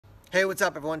Hey, what's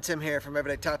up everyone? Tim here from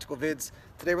Everyday Tactical Vids.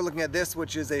 Today we're looking at this,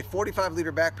 which is a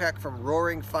 45-liter backpack from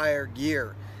Roaring Fire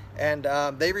Gear. And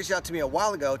they reached out to me a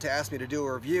while ago to ask me to do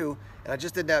a review, and I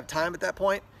just didn't have time at that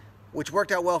point, which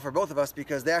worked out well for both of us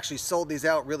because they actually sold these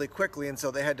out really quickly, and so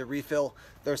they had to refill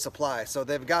their supply. So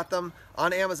they've got them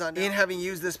on Amazon. Ian, having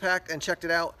used this pack and checked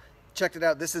it out,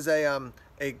 this is a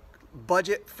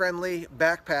budget-friendly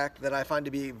backpack that I find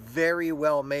to be very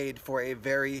well made for a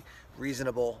very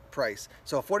reasonable price.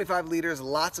 So 45 liters,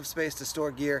 lots of space to store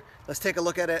gear. Let's take a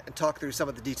look at it and talk through some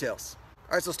of the details.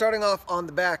 All right, so starting off on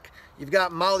the back, you've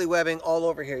got MOLLE webbing all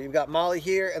over here. You've got MOLLE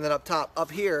here, and then up top, up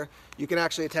here, you can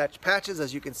actually attach patches.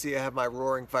 As you can see, I have my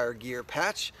Roaring Fire Gear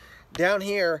patch. Down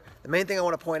here, the main thing I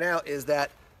want to point out is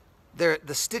that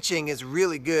the stitching is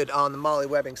really good on the MOLLE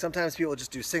webbing. Sometimes people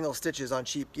just do single stitches on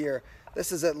cheap gear.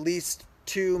 This is at least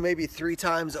 2, maybe 3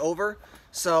 times over.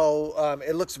 So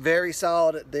it looks very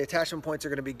solid. The attachment points are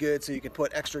going to be good, so you can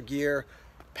put extra gear,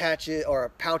 patches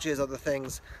or pouches, other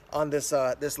things on this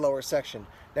this lower section.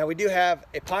 Now we do have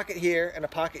a pocket here and a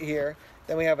pocket here.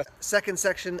 Then we have a second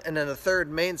section and then a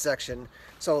third main section.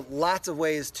 So lots of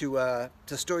ways to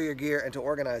store your gear and to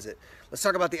organize it. Let's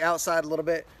talk about the outside a little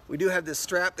bit. We do have this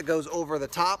strap that goes over the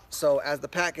top. So as the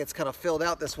pack gets kind of filled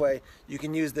out this way, you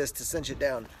can use this to cinch it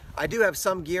down. I do have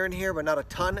some gear in here, but not a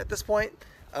ton at this point.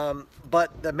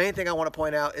 But the main thing I want to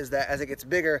point out is that as it gets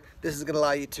bigger, this is going to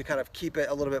allow you to kind of keep it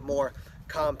a little bit more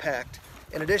compact.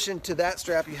 In addition to that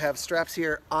strap, you have straps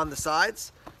here on the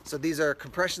sides. So these are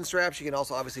compression straps. You can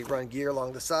also obviously run gear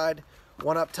along the side.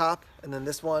 One up top and then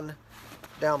this one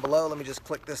down below. Let me just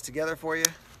click this together for you.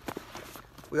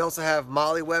 We also have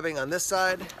MOLLE webbing on this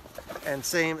side and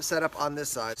same setup on this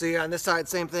side. So yeah, on this side,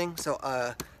 same thing. So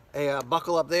a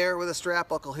buckle up there with a strap,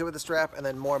 buckle here with a strap, and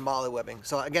then more MOLLE webbing.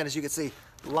 So again, as you can see,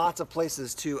 lots of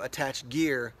places to attach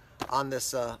gear on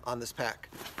this pack.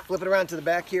 Flip it around to the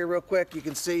back here real quick. You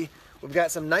can see we've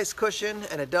got some nice cushion,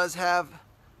 and it does have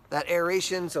that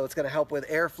aeration, so it's going to help with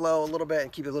airflow a little bit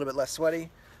and keep it a little bit less sweaty.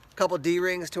 A couple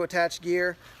D-rings to attach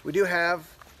gear. We do have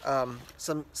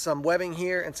some webbing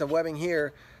here and some webbing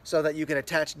here so that you can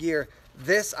attach gear.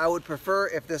 This I would prefer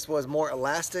if this was more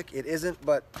elastic. It isn't,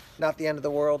 but not the end of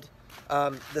the world.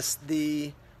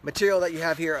 The material that you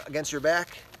have here against your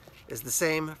back is the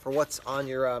same for what's on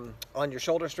your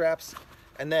shoulder straps.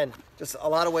 And then just a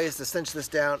lot of ways to cinch this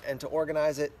down and to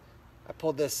organize it. I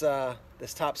pulled this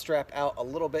this top strap out a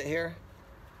little bit here,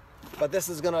 but this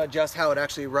is going to adjust how it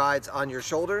actually rides on your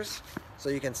shoulders, so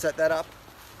you can set that up.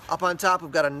 Up on top,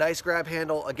 we've got a nice grab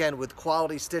handle, again with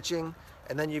quality stitching,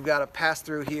 and then you've got a pass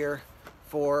through here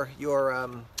for your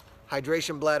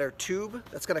hydration bladder tube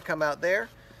that's going to come out there.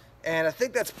 And I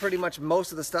think that's pretty much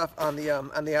most of the stuff on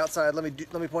the outside. Let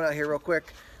me point out here real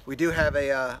quick. We do have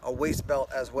a waist belt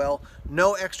as well.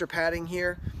 No extra padding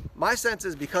here. My sense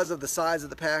is because of the size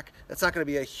of the pack, that's not going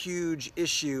to be a huge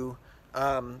issue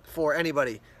for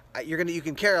anybody. You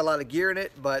can carry a lot of gear in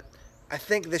it, but I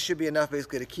think this should be enough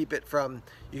basically to keep it from,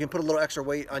 you can put a little extra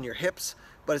weight on your hips,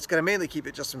 but it's going to mainly keep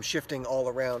it just from shifting all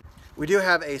around. We do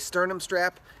have a sternum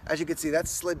strap. As you can see,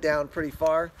 that's slid down pretty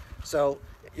far, so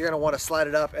you're going to want to slide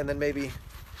it up and then maybe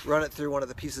run it through one of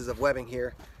the pieces of webbing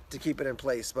here to keep it in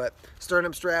place. But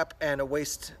sternum strap and a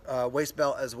waist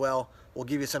belt as well will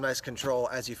give you some nice control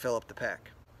as you fill up the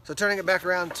pack. So turning it back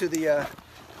around to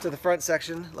the front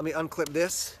section, let me unclip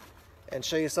this and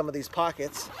show you some of these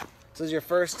pockets. So this is your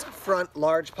first front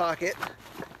large pocket.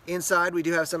 Inside we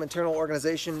do have some internal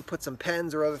organization, put some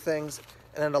pens or other things,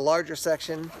 and then a larger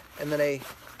section, and then a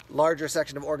larger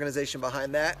section of organization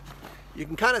behind that. You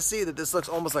can kind of see that this looks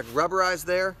almost like rubberized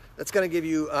there. That's going to give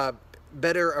you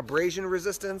better abrasion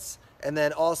resistance, and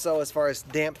then also as far as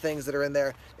damp things that are in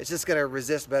there, it's just going to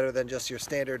resist better than just your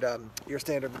standard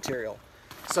material.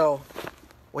 So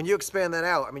when you expand that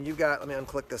out, I mean, you've got, let me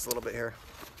unclick this a little bit here.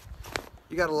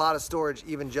 You got a lot of storage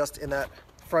even just in that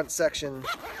front section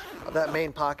of that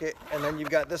main pocket, and then you've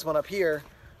got this one up here.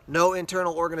 No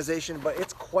internal organization, but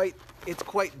it's quite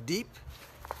deep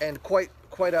and quite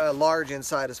large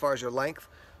inside as far as your length.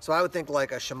 So I would think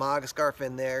like a shemagh scarf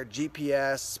in there,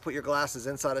 GPS, put your glasses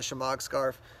inside a shemagh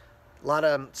scarf. A lot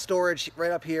of storage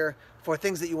right up here for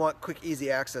things that you want quick,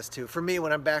 easy access to. For me,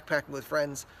 when I'm backpacking with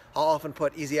friends, I'll often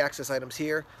put easy access items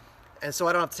here. And so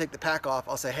I don't have to take the pack off.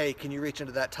 I'll say, hey, can you reach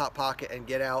into that top pocket and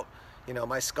get out, you know,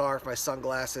 my scarf, my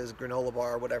sunglasses, granola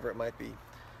bar, whatever it might be.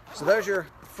 So there's your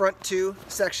front 2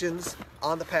 sections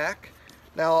on the pack.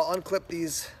 Now I'll unclip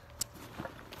these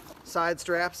side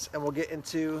straps and we'll get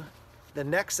into the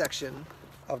next section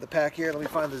of the pack here. Let me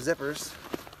find the zippers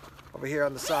over here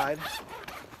on the side.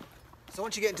 So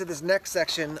once you get into this next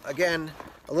section, again,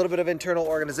 a little bit of internal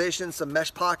organization, some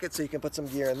mesh pockets so you can put some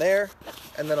gear in there,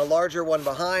 and then a larger one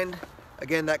behind.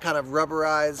 Again, that kind of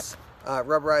rubberized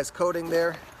coating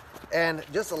there, and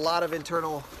just a lot of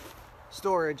internal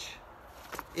storage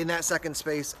in that second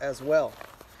space as well.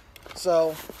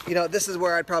 So, you know, this is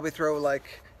where I'd probably throw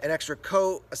like an extra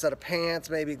coat, a set of pants,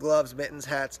 maybe gloves, mittens,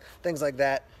 hats, things like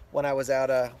that when I was out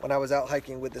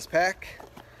hiking with this pack.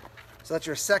 So that's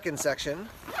your second section.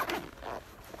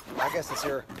 I guess it's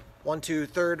your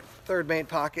third main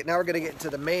pocket. Now we're going to get into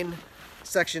the main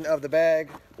section of the bag,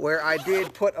 where I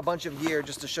did put a bunch of gear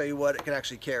just to show you what it can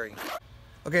actually carry.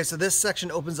 Okay, so this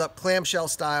section opens up clamshell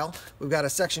style. We've got a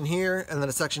section here and then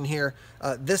a section here.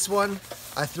 This one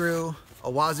I threw a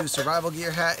Wazoo survival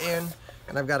gear hat in,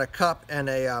 and I've got a cup and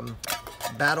a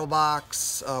battle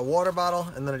box water bottle,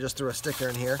 and then I just threw a sticker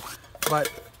in here.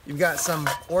 But you've got some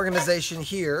organization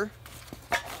here,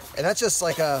 and that's just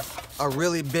like a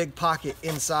really big pocket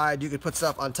inside. You could put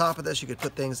stuff on top of this. You could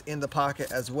put things in the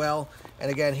pocket as well. And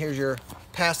again, here's your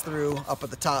pass-through up at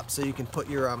the top, so you can put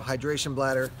your hydration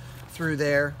bladder through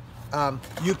there.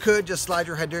 You could just slide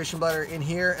your hydration bladder in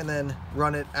here and then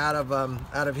run it out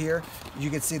of here.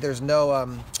 You can see there's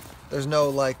no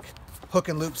like hook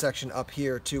and loop section up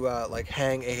here to like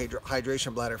hang a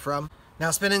hydration bladder from. Now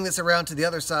spinning this around to the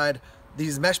other side,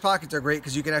 these mesh pockets are great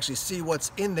because you can actually see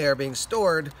what's in there being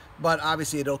stored, but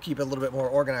obviously it'll keep it a little bit more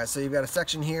organized. So you've got a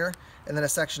section here and then a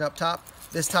section up top.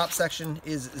 This top section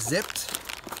is zipped.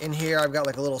 In here I've got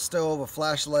like a little stove, a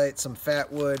flashlight, some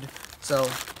fat wood. So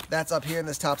that's up here in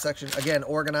this top section. Again,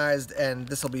 organized, and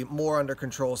this will be more under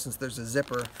control since there's a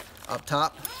zipper up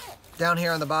top. Down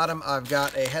here on the bottom I've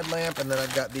got a headlamp, and then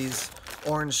I've got these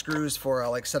orange screws for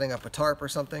like setting up a tarp or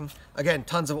something. Again,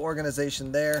 tons of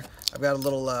organization there. I've got a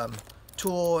little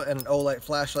tool and an Olight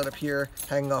flashlight up here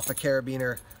hanging off a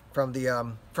carabiner from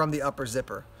the upper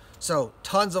zipper. So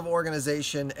tons of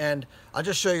organization, and I'll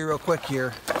just show you real quick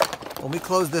here. When we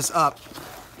close this up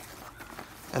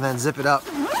and then zip it up,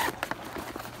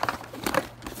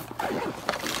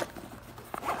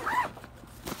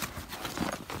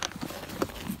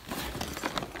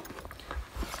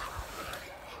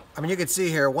 I mean, you can see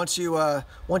here, once you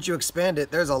expand it,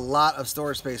 there's a lot of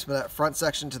storage space from that front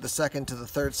section to the second to the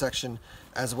third section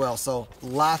as well. So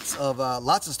lots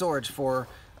of storage for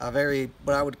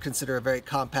what I would consider a very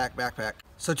compact backpack.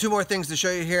 So two more things to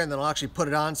show you here, and then I'll actually put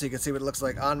it on so you can see what it looks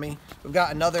like on me. We've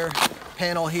got another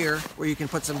panel here where you can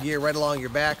put some gear right along your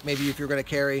back. Maybe if you're going to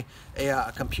carry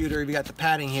a computer, you've got the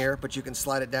padding here, but you can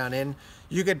slide it down in.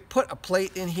 You could put a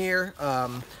plate in here.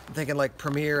 I'm thinking like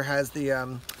Premier has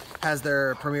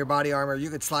their Premier body armor.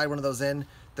 You could slide one of those in.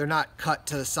 They're not cut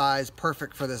to the size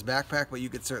perfect for this backpack, but you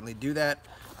could certainly do that.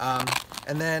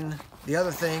 And then the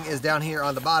other thing is down here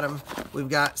on the bottom, we've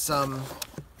got some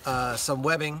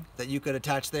webbing that you could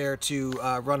attach there to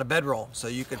run a bedroll. So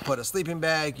you could put a sleeping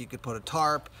bag, you could put a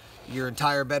tarp, your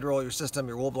entire bedroll, your system,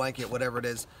 your wool blanket, whatever it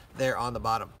is, there on the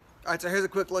bottom. All right, so here's a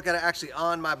quick look at it actually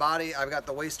on my body. I've got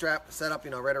the waist strap set up,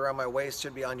 you know, right around my waist.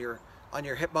 Should be on your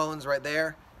hip bones right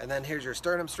there. And then here's your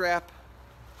sternum strap.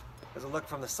 There's a look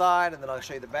from the side, and then I'll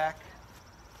show you the back.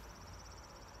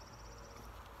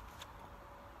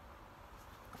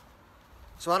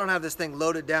 So I don't have this thing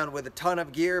loaded down with a ton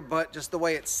of gear, but just the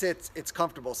way it sits, it's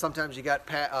comfortable. Sometimes you got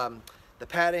the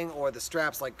padding or the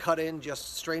straps like cut in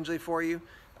just strangely for you.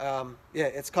 Yeah,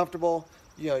 it's comfortable.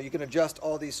 You know, you can adjust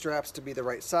all these straps to be the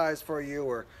right size for you,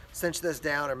 or cinch this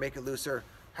down or make it looser,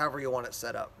 however you want it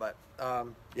set up. But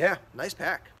yeah, nice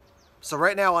pack. So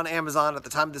right now on Amazon, at the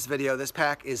time of this video, this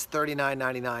pack is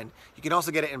 $39.99. You can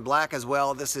also get it in black as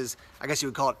well. This is, I guess you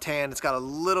would call it tan. It's got a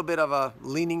little bit of a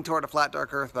leaning toward a flat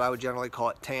dark earth, but I would generally call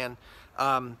it tan.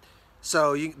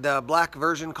 The black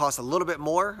version costs a little bit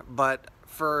more, but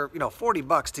for, you know, 40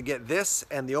 bucks to get this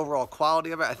and the overall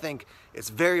quality of it, I think it's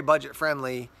very budget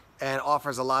friendly and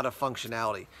offers a lot of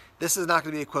functionality. This is not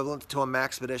going to be equivalent to a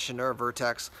Maxpedition or a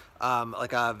Vertex,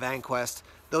 like a VanQuest.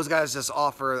 Those guys just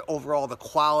offer, overall, the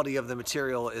quality of the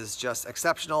material is just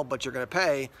exceptional, but you're going to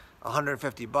pay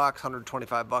 150 bucks,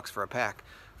 125 bucks for a pack.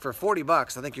 For 40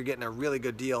 bucks, I think you're getting a really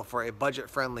good deal for a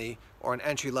budget-friendly or an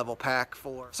entry-level pack.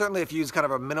 Certainly if you use kind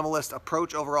of a minimalist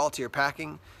approach overall to your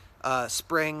packing,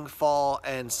 spring, fall,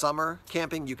 and summer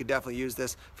camping, you could definitely use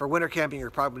this. For winter camping, you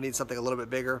probably need something a little bit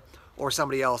bigger, or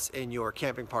somebody else in your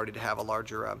camping party to have a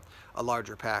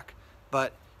larger pack.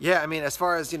 But yeah, I mean, as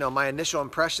far as, you know, my initial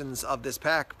impressions of this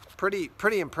pack,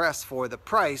 pretty impressed for the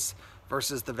price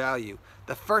versus the value.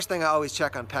 The first thing I always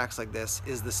check on packs like this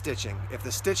is the stitching. If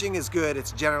the stitching is good,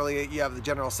 it's generally, you have the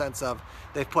general sense of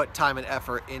they've put time and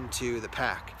effort into the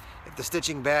pack. If the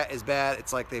stitching is bad,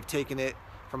 it's like they've taken it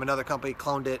from another company,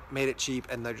 cloned it, made it cheap,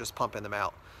 and they're just pumping them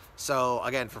out. So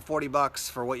again, for 40 bucks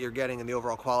for what you're getting and the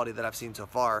overall quality that I've seen so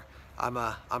far,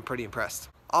 I'm pretty impressed.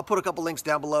 I'll put a couple links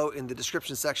down below in the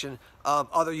description section of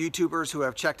other YouTubers who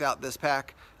have checked out this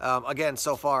pack. Again,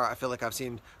 so far I feel like I've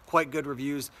seen quite good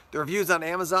reviews. The reviews on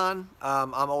Amazon,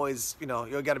 I'm always, you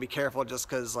got to be careful just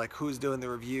because like who's doing the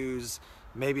reviews.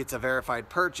 Maybe it's a verified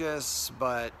purchase,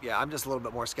 but yeah, I'm just a little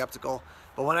bit more skeptical.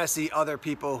 But when I see other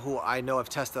people who I know have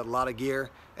tested a lot of gear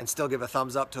and still give a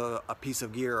thumbs up to a piece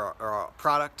of gear or a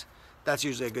product, that's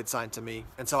usually a good sign to me.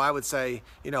 And so I would say,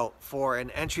 for an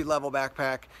entry-level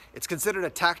backpack, it's considered a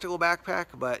tactical backpack,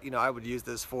 but I would use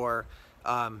this for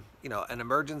an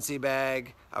emergency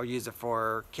bag. I would use it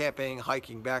for camping,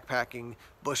 hiking, backpacking,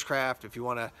 bushcraft. If you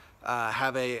want to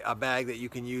have a bag that you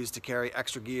can use to carry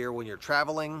extra gear when you're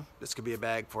traveling, this could be a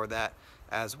bag for that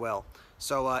as well.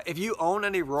 So if you own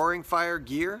any Roaring Fire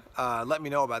gear, let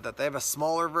me know about that. They have a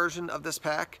smaller version of this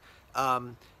pack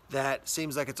that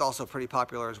seems like it's also pretty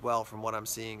popular as well from what I'm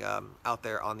seeing out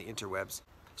there on the interwebs.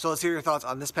 So let's hear your thoughts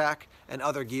on this pack and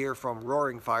other gear from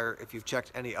Roaring Fire if you've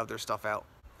checked any of their stuff out.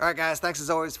 Alright guys, thanks as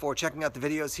always for checking out the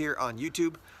videos here on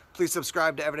YouTube. Please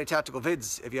subscribe to Everyday Tactical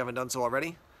Vids if you haven't done so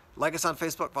already. Like us on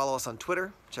Facebook, follow us on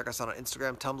Twitter, check us out on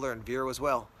Instagram, Tumblr, and Vero as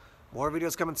well. More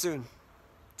videos coming soon.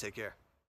 Take care.